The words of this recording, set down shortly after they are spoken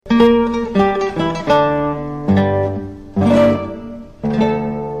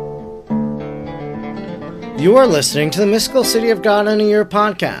are listening to the Mystical City of God in a Year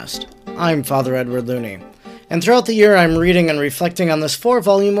podcast. I'm Father Edward Looney, and throughout the year I'm reading and reflecting on this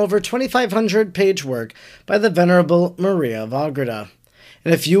 4-volume, over 2,500-page work by the Venerable Maria of Agreda.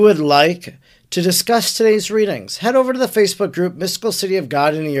 And if you would like to discuss today's readings, head over to the Facebook group Mystical City of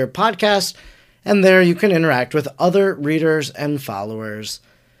God in a Year podcast, and there you can interact with other readers and followers.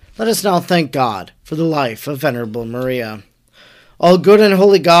 Let us now thank God for the life of Venerable Maria. All good and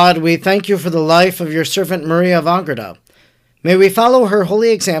holy God, we thank you for the life of your servant Maria of Agreda. May we follow her holy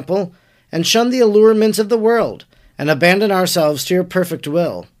example and shun the allurements of the world and abandon ourselves to your perfect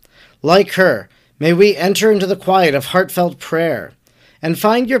will. Like her, may we enter into the quiet of heartfelt prayer and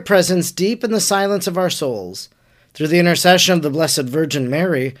find your presence deep in the silence of our souls. Through the intercession of the Blessed Virgin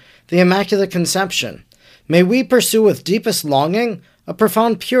Mary, the Immaculate Conception, may we pursue with deepest longing a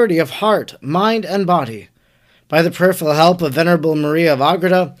profound purity of heart, mind, and body. By the prayerful help of Venerable Maria of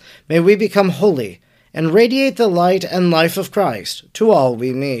Agreda, may we become holy and radiate the light and life of Christ to all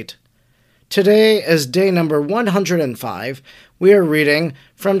we meet. Today is day number 105. We are reading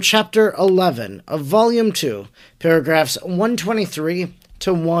from chapter 11 of volume 2, paragraphs 123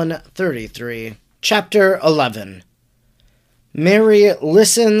 to 133. Chapter 11. Mary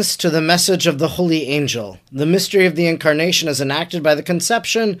listens to the message of the holy angel. The mystery of the Incarnation is enacted by the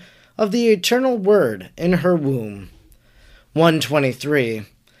conception of the eternal Word in her womb. 123.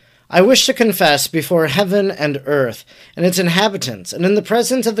 I wish to confess before heaven and earth and its inhabitants, and in the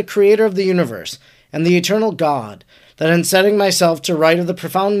presence of the Creator of the universe and the eternal God, that in setting myself to write of the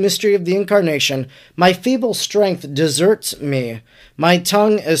profound mystery of the Incarnation, my feeble strength deserts me. My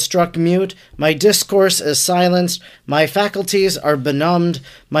tongue is struck mute, my discourse is silenced, my faculties are benumbed,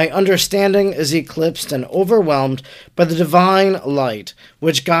 my understanding is eclipsed and overwhelmed by the divine light,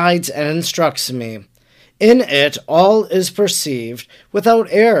 which guides and instructs me. In it all is perceived, without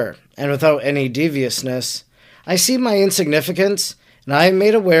error and without any deviousness. I see my insignificance, and I am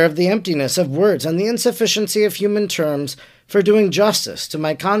made aware of the emptiness of words and the insufficiency of human terms for doing justice to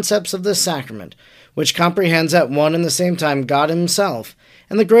my concepts of this sacrament, which comprehends at one and the same time God himself,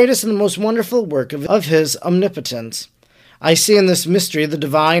 and the greatest and the most wonderful work of his omnipotence. I see in this mystery the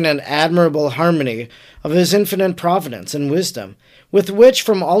divine and admirable harmony of his infinite providence and wisdom, with which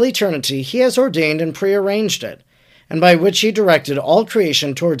from all eternity he has ordained and prearranged it, and by which he directed all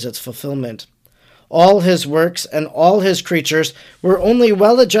creation towards its fulfillment. All his works and all his creatures were only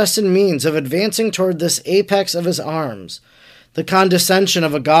well-adjusted means of advancing toward this apex of his arms, the condescension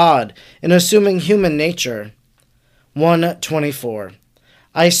of a God in assuming human nature. 124.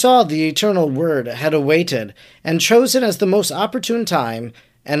 I saw the eternal Word had awaited and chosen as the most opportune time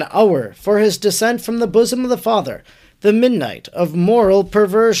and hour for his descent from the bosom of the Father, the midnight of moral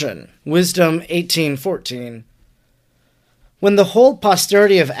perversion. Wisdom 18:14. When the whole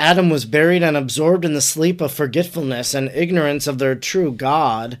posterity of Adam was buried and absorbed in the sleep of forgetfulness and ignorance of their true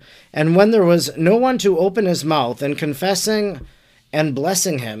God, and when there was no one to open his mouth in confessing and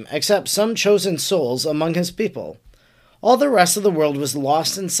blessing him except some chosen souls among his people, all the rest of the world was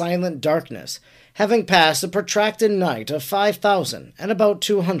lost in silent darkness, having passed a protracted night of 5,000 and about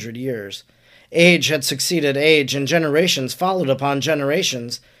 200 years. Age had succeeded age, and generations followed upon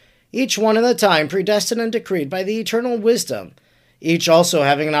generations, each one in the time predestined and decreed by the eternal wisdom, each also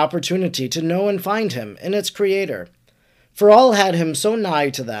having an opportunity to know and find him in its Creator. For all had him so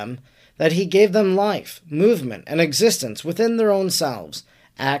nigh to them that he gave them life, movement, and existence within their own selves.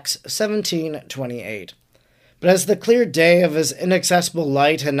 Acts 17:28. But as the clear day of his inaccessible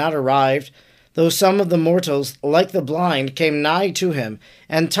light had not arrived, though some of the mortals, like the blind, came nigh to him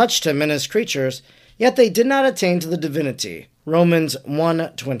and touched him and his creatures, yet they did not attain to the divinity. Romans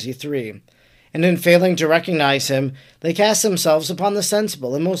 1:23. And in failing to recognize him, they cast themselves upon the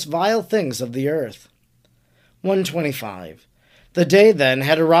sensible and most vile things of the earth. 125. The day then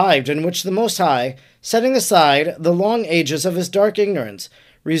had arrived in which the Most High, setting aside the long ages of his dark ignorance,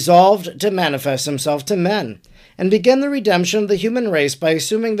 resolved to manifest himself to men, and begin the redemption of the human race by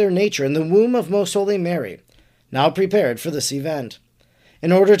assuming their nature in the womb of Most Holy Mary, now prepared for this event.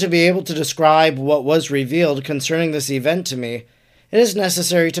 In order to be able to describe what was revealed concerning this event to me, it is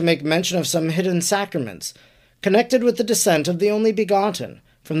necessary to make mention of some hidden sacraments, connected with the descent of the only begotten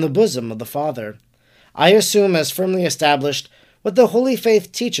from the bosom of the Father. I assume as firmly established what the Holy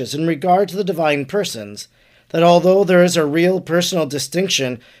Faith teaches in regard to the divine persons, that although there is a real personal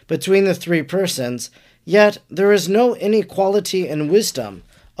distinction between the three persons, yet there is no inequality in wisdom,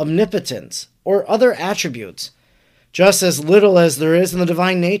 omnipotence, or other attributes, just as little as there is in the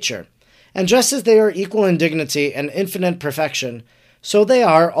divine nature, and just as they are equal in dignity and infinite perfection, so they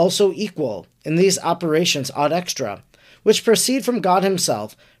are also equal in these operations ad extra, which proceed from God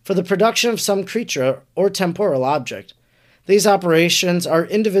himself for the production of some creature or temporal object. These operations are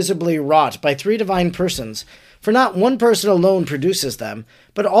indivisibly wrought by three divine persons, for not one person alone produces them,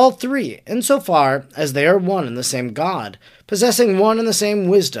 but all three, insofar as they are one and the same God, possessing one and the same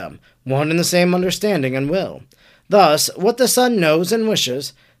wisdom, one and the same understanding and will. Thus, what the Son knows and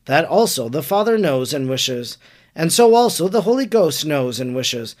wishes, that also the Father knows and wishes, and so also the Holy Ghost knows and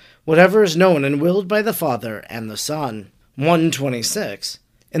wishes, whatever is known and willed by the Father and the Son. 126.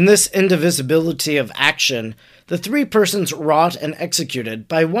 In this indivisibility of action, the three persons wrought and executed,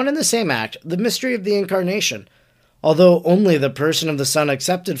 by one and the same act, the mystery of the Incarnation, although only the person of the Son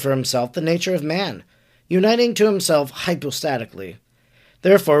accepted for himself the nature of man, uniting to himself hypostatically.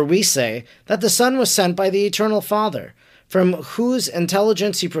 Therefore we say that the Son was sent by the Eternal Father, from whose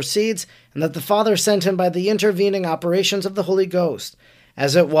intelligence he proceeds, and that the Father sent him by the intervening operations of the Holy Ghost,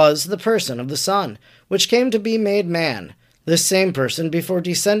 as it was the person of the Son, which came to be made man, this same person before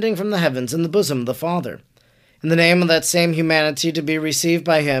descending from the heavens in the bosom of the Father. In the name of that same humanity to be received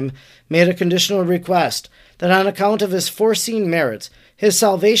by him, made a conditional request, that on account of his foreseen merits, his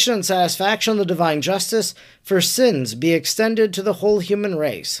salvation and satisfaction of the divine justice for sins be extended to the whole human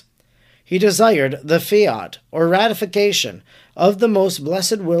race. He desired the fiat, or ratification, of the most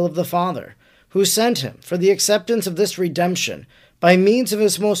blessed will of the Father, who sent him for the acceptance of this redemption, by means of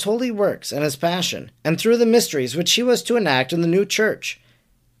his most holy works and his passion, and through the mysteries which he was to enact in the new church,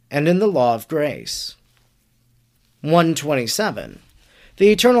 and in the law of grace. 127. The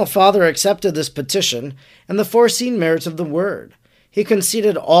Eternal Father accepted this petition, and the foreseen merits of the Word. He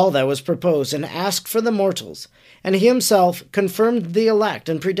conceded all that was proposed, and asked for the mortals, and he himself confirmed the elect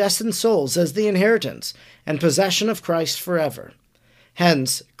and predestined souls as the inheritance and possession of Christ forever.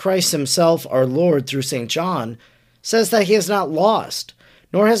 Hence, Christ himself, our Lord, through St. John, says that he has not lost,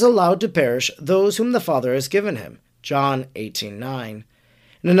 nor has allowed to perish those whom the Father has given him. John 18:9.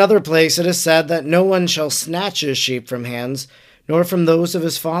 In another place it is said that no one shall snatch his sheep from hands, nor from those of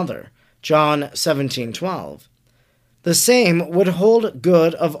his Father. John 17:12. The same would hold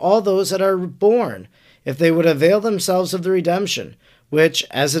good of all those that are born, if they would avail themselves of the redemption, which,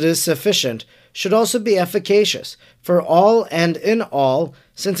 as it is sufficient, should also be efficacious for all and in all,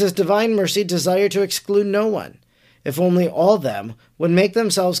 since his divine mercy desired to exclude no one, if only all them would make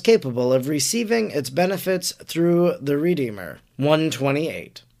themselves capable of receiving its benefits through the Redeemer.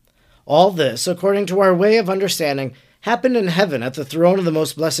 128. All this, according to our way of understanding, happened in heaven at the throne of the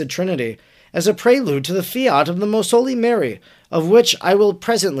most blessed Trinity, as a prelude to the fiat of the most holy Mary, of which I will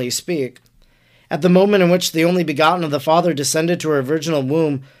presently speak. At the moment in which the only begotten of the Father descended to her virginal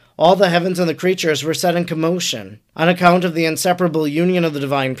womb, all the heavens and the creatures were set in commotion. On account of the inseparable union of the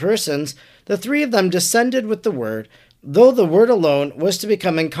divine persons, the three of them descended with the Word, though the Word alone was to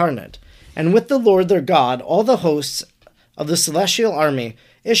become incarnate. And with the Lord their God, all the hosts of the celestial army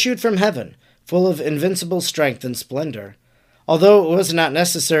issued from heaven, full of invincible strength and splendor. Although it was not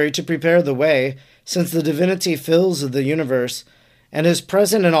necessary to prepare the way, since the divinity fills the universe, and is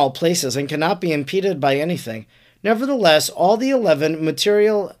present in all places and cannot be impeded by anything, nevertheless all the 11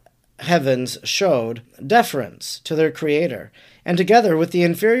 material heavens showed deference to their Creator, and together with the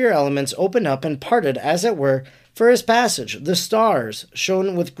inferior elements opened up and parted, as it were, for his passage. The stars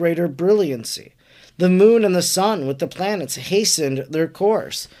shone with greater brilliancy. The moon and the sun with the planets hastened their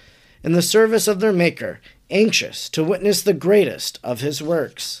course in the service of their Maker, anxious to witness the greatest of his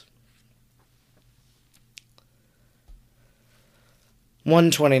works.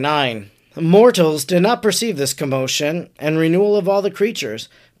 129. Mortals did not perceive this commotion and renewal of all the creatures,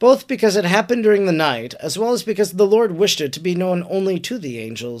 both because it happened during the night, as well as because the Lord wished it to be known only to the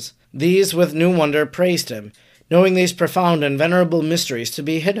angels. These with new wonder praised him, knowing these profound and venerable mysteries to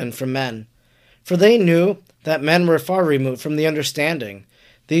be hidden from men. For they knew that men were far removed from the understanding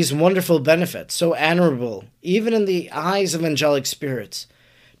these wonderful benefits, so admirable even in the eyes of angelic spirits.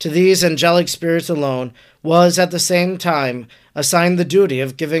 To these angelic spirits alone was at the same time assigned the duty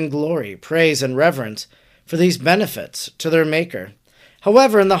of giving glory, praise, and reverence for these benefits to their Maker.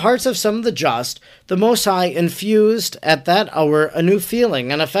 However, in the hearts of some of the just, the Most High infused at that hour a new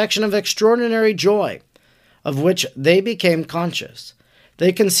feeling and affection of extraordinary joy, of which they became conscious.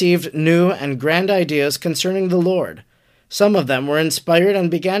 They conceived new and grand ideas concerning the Lord. Some of them were inspired and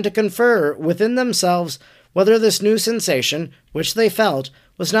began to confer within themselves whether this new sensation, which they felt,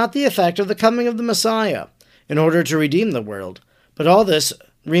 was not the effect of the coming of the Messiah, in order to redeem the world. But all this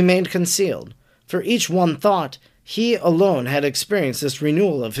remained concealed, for each one thought he alone had experienced this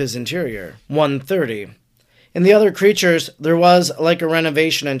renewal of his interior. 130. In the other creatures there was like a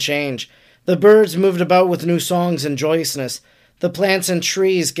renovation and change. The birds moved about with new songs and joyousness. The plants and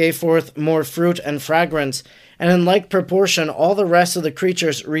trees gave forth more fruit and fragrance, and in like proportion all the rest of the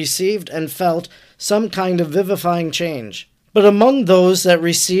creatures received and felt some kind of vivifying change. But among those that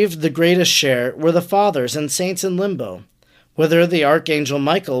received the greatest share were the fathers and saints in limbo, whither the archangel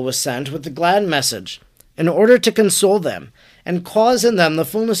Michael was sent with the glad message, in order to console them, and cause in them the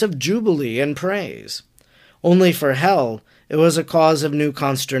fullness of jubilee and praise. Only for hell it was a cause of new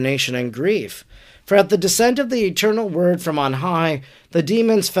consternation and grief, for at the descent of the eternal word from on high, the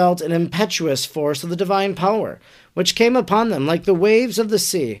demons felt an impetuous force of the divine power, which came upon them like the waves of the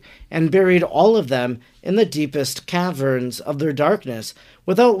sea, and buried all of them in the deepest caverns of their darkness,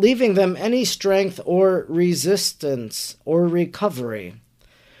 without leaving them any strength or resistance or recovery.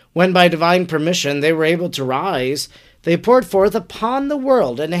 When by divine permission they were able to rise, they poured forth upon the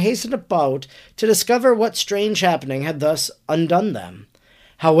world and hastened about to discover what strange happening had thus undone them.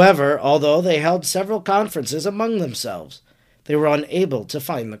 However, although they held several conferences among themselves, they were unable to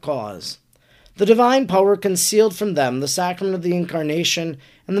find the cause. The divine power concealed from them the sacrament of the Incarnation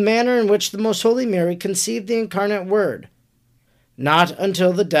and the manner in which the Most Holy Mary conceived the incarnate Word. Not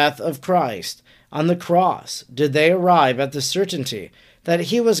until the death of Christ on the cross did they arrive at the certainty that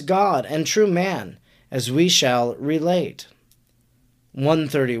he was God and true man, as we shall relate.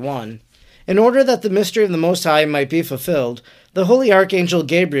 131. In order that the mystery of the Most High might be fulfilled, the holy archangel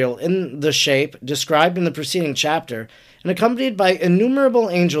Gabriel, in the shape described in the preceding chapter, and accompanied by innumerable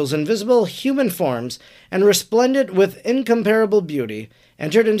angels in visible human forms and resplendent with incomparable beauty,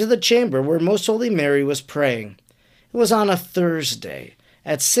 entered into the chamber where Most Holy Mary was praying. It was on a Thursday,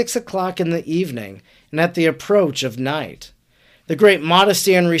 at 6 o'clock in the evening, and at the approach of night. The great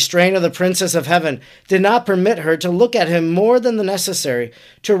modesty and restraint of the Princess of Heaven did not permit her to look at him more than the necessary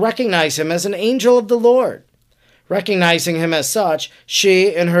to recognize him as an angel of the Lord. Recognizing him as such,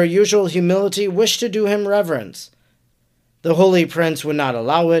 she, in her usual humility, wished to do him reverence. The holy prince would not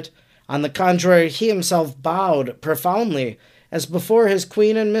allow it. On the contrary, he himself bowed profoundly as before his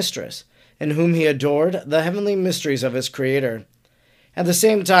queen and mistress, in whom he adored the heavenly mysteries of his Creator. At the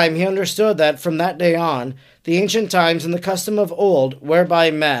same time, he understood that from that day on, the ancient times and the custom of old,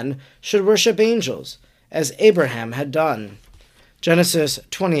 whereby men should worship angels, as Abraham had done, Genesis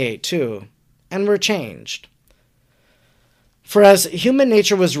 28:2, and were changed. For as human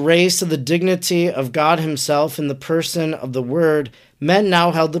nature was raised to the dignity of God himself in the person of the Word, men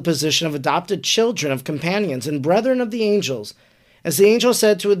now held the position of adopted children of companions and brethren of the angels, as the angel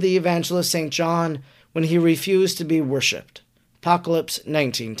said to the evangelist St. John when he refused to be worshipped. Apocalypse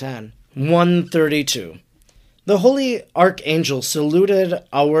 19:10. 132. The holy archangel saluted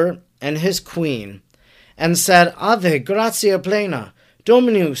our and his queen, and said, Ave, gratia plena,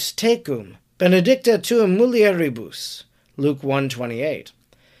 Dominus tecum, benedicta tu in mulieribus. Luke 1:28.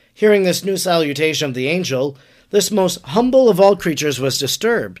 Hearing this new salutation of the angel, this most humble of all creatures was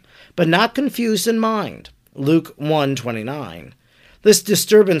disturbed, but not confused in mind. Luke 1:29. This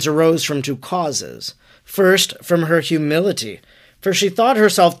disturbance arose from two causes. First, from her humility, for she thought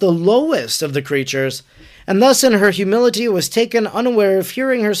herself the lowest of the creatures, and thus in her humility was taken unaware of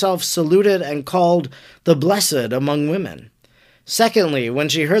hearing herself saluted and called the blessed among women. Secondly, when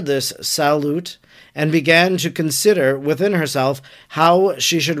she heard this salute, and began to consider within herself how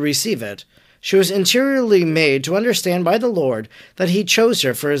she should receive it, she was interiorly made to understand by the Lord that he chose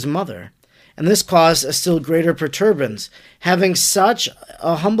her for his mother. And this caused a still greater perturbance, having such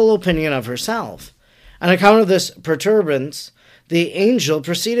a humble opinion of herself. On account of this perturbance, the angel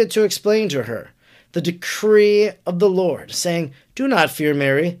proceeded to explain to her the decree of the Lord, saying, Do not fear,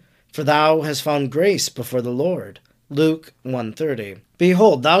 Mary, for thou hast found grace before the Lord. Luke 1:30.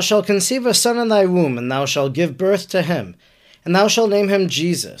 Behold, thou shalt conceive a son in thy womb, and thou shalt give birth to him, and thou shalt name him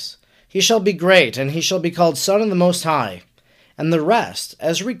Jesus. He shall be great, and he shall be called Son of the Most High. And the rest,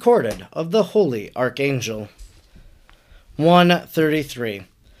 as recorded of the holy archangel. 133.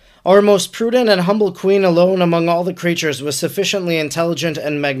 Our most prudent and humble queen alone among all the creatures was sufficiently intelligent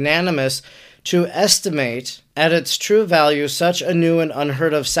and magnanimous to estimate at its true value such a new and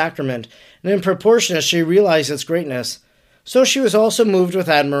unheard of sacrament, and in proportion as she realized its greatness, so she was also moved with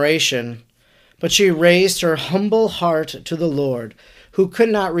admiration. But she raised her humble heart to the Lord, who could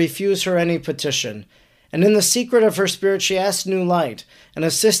not refuse her any petition, and in the secret of her spirit she asked new light and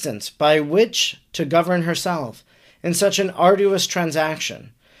assistance by which to govern herself in such an arduous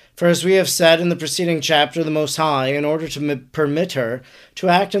transaction. For as we have said in the preceding chapter, the Most High, in order to permit her to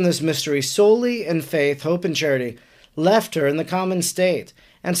act in this mystery solely in faith, hope, and charity, left her in the common state,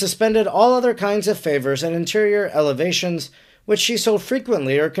 and suspended all other kinds of favors and interior elevations which she so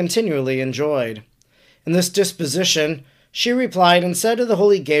frequently or continually enjoyed. In this disposition she replied and said to the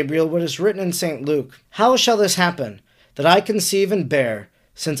holy Gabriel what is written in St. Luke, How shall this happen, that I conceive and bear,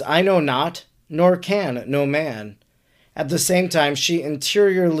 since I know not, nor can no man. At the same time, she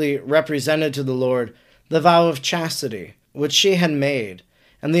interiorly represented to the Lord the vow of chastity, which she had made,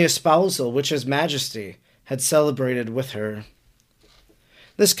 and the espousal which His Majesty had celebrated with her.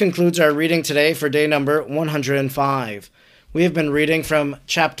 This concludes our reading today for day number 105. We have been reading from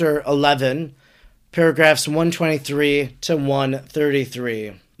chapter 11, paragraphs 123 to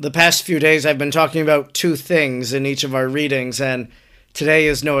 133. The past few days I've been talking about two things in each of our readings, and today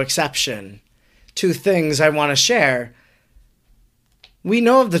is no exception. Two things I want to share. We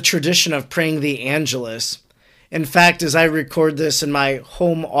know of the tradition of praying the Angelus. In fact, as I record this in my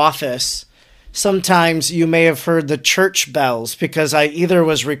home office, sometimes you may have heard the church bells because I either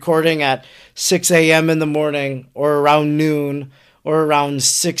was recording at 6 a.m. in the morning or around noon or around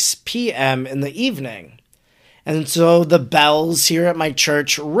 6 p.m. in the evening. And so the bells here at my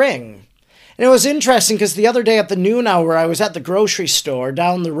church ring. And it was interesting because the other day at the noon hour, I was at the grocery store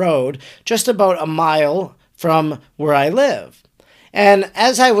down the road, just about a mile from where I live. And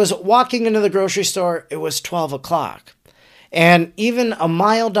as I was walking into the grocery store, it was 12 o'clock. And even a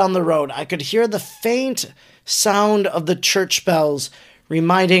mile down the road, I could hear the faint sound of the church bells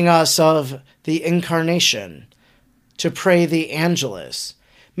reminding us of the Incarnation, to pray the Angelus.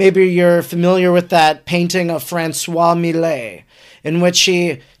 Maybe you're familiar with that painting of Francois Millet, in which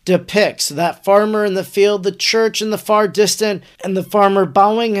he depicts that farmer in the field, the church in the far distant, and the farmer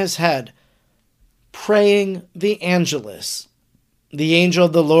bowing his head, praying the Angelus. The angel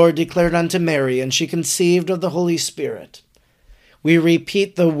of the Lord declared unto Mary, and she conceived of the Holy Spirit. We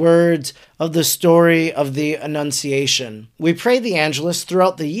repeat the words of the story of the Annunciation. We pray the Angelus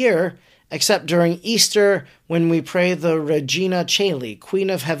throughout the year, except during Easter when we pray the Regina Caeli, Queen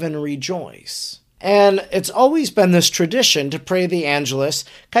of Heaven, rejoice. And it's always been this tradition to pray the Angelus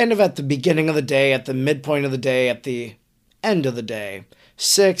kind of at the beginning of the day, at the midpoint of the day, at the end of the day.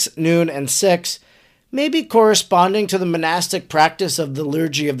 6, noon, and 6, maybe corresponding to the monastic practice of the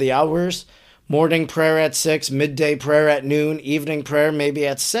Liturgy of the Hours. Morning prayer at 6, midday prayer at noon, evening prayer maybe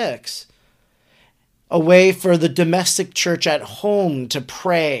at 6. A way for the domestic church at home to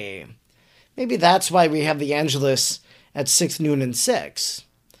pray. Maybe that's why we have the Angelus at 6, noon, and 6.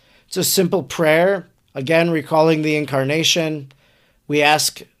 It's a simple prayer, again recalling the Incarnation. We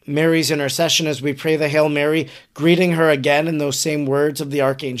ask Mary's intercession as we pray the Hail Mary, greeting her again in those same words of the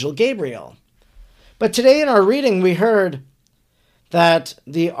Archangel Gabriel. But today in our reading we heard that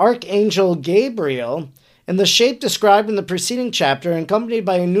the Archangel Gabriel, in the shape described in the preceding chapter, accompanied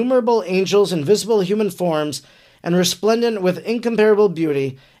by innumerable angels in visible human forms and resplendent with incomparable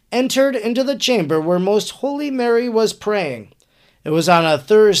beauty, entered into the chamber where Most Holy Mary was praying. It was on a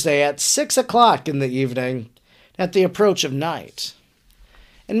Thursday at 6 o'clock in the evening, at the approach of night.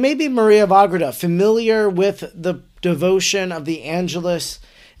 And maybe Maria of Agreda, familiar with the devotion of the Angelus,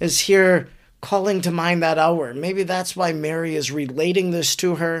 is here calling to mind that hour. Maybe that's why Mary is relating this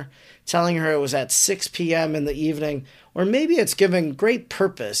to her, telling her it was at 6 p.m. in the evening. Or maybe it's giving great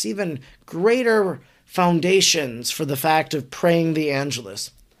purpose, even greater foundations for the fact of praying the Angelus.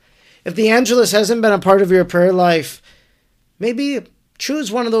 If the Angelus hasn't been a part of your prayer life, maybe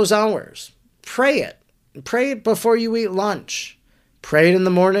choose one of those hours. Pray it. Pray it before you eat lunch. Pray it in the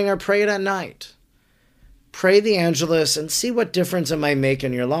morning or pray it at night. Pray the Angelus and see what difference it might make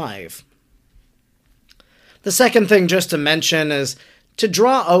in your life. The second thing just to mention is to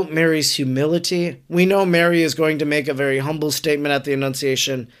draw out Mary's humility. We know Mary is going to make a very humble statement at the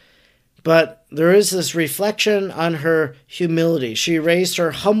Annunciation, but there is this reflection on her humility. She raised her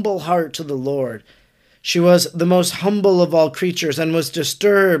humble heart to the Lord. She was the most humble of all creatures and was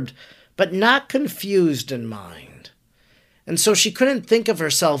disturbed, but not confused in mind. And so she couldn't think of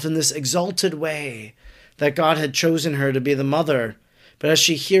herself in this exalted way that God had chosen her to be the mother. But as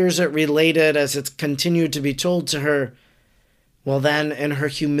she hears it related, as it's continued to be told to her, well then, in her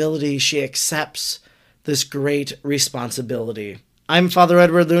humility, she accepts this great responsibility. I'm Father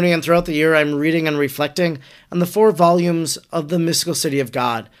Edward Looney, and throughout the year I'm reading and reflecting on the 4 volumes of the Mystical City of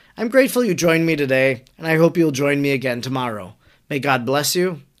God. I'm grateful you joined me today, and I hope you'll join me again tomorrow. May God bless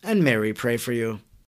you, and Mary pray for you.